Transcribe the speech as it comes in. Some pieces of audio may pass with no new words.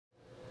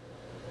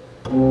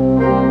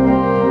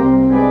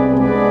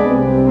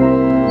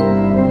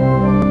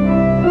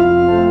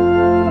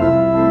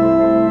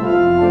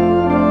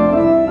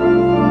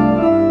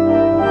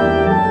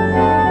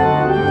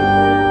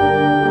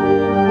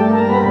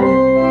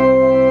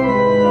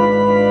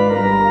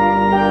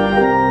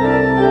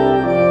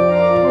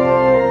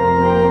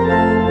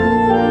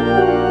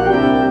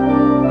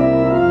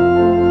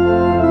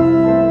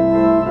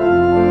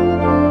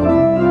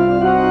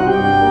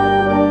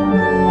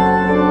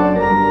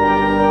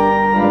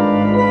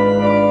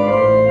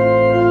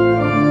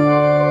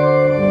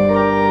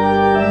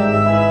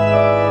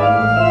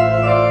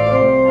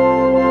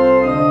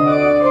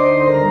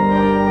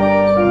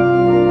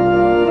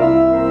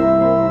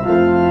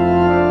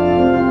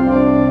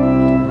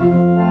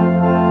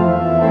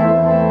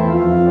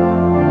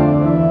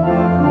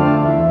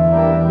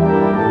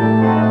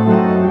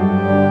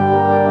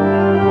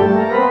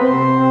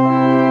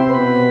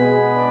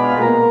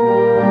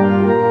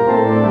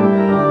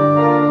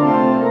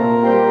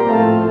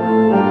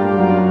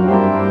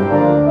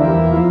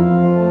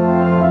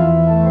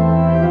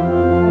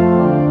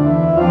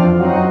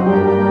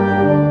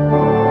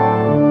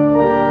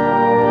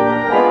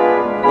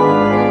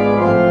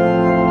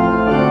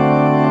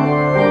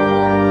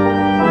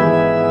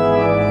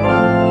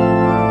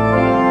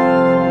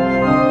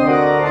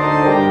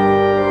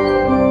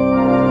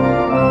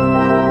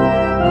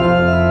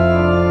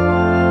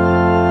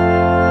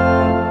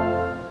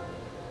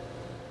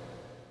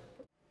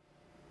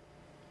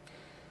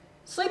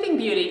Sleeping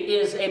Beauty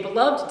is a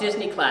beloved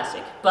Disney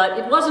classic, but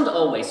it wasn't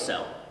always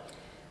so.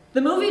 The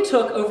movie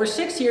took over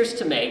 6 years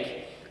to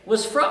make,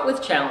 was fraught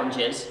with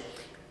challenges.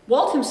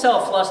 Walt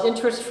himself lost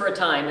interest for a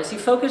time as he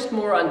focused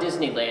more on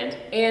Disneyland,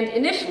 and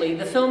initially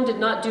the film did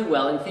not do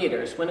well in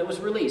theaters when it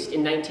was released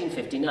in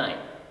 1959.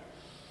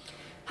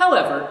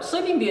 However,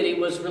 Sleeping Beauty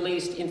was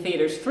released in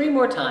theaters 3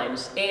 more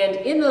times, and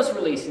in those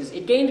releases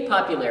it gained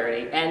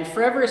popularity and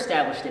forever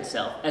established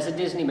itself as a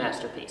Disney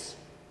masterpiece.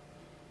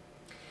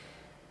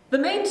 The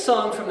main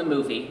song from the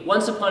movie,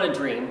 Once Upon a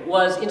Dream,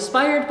 was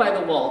inspired by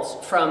the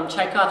waltz from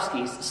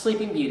Tchaikovsky's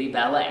Sleeping Beauty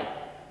ballet.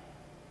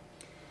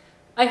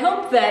 I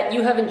hope that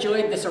you have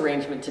enjoyed this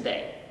arrangement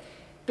today.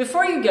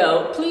 Before you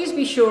go, please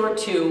be sure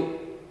to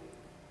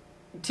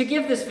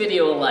give this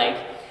video a like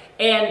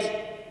and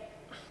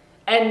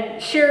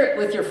share it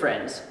with your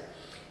friends.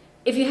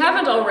 If you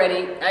haven't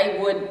already,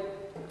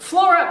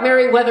 Flora and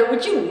Merryweather,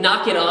 would you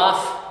knock it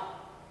off?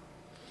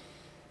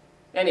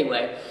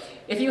 Anyway,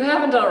 if you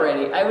haven't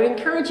already, I would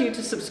encourage you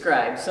to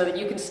subscribe so that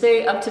you can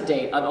stay up to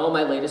date on all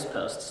my latest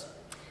posts.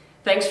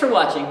 Thanks for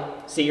watching.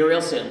 See you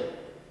real soon.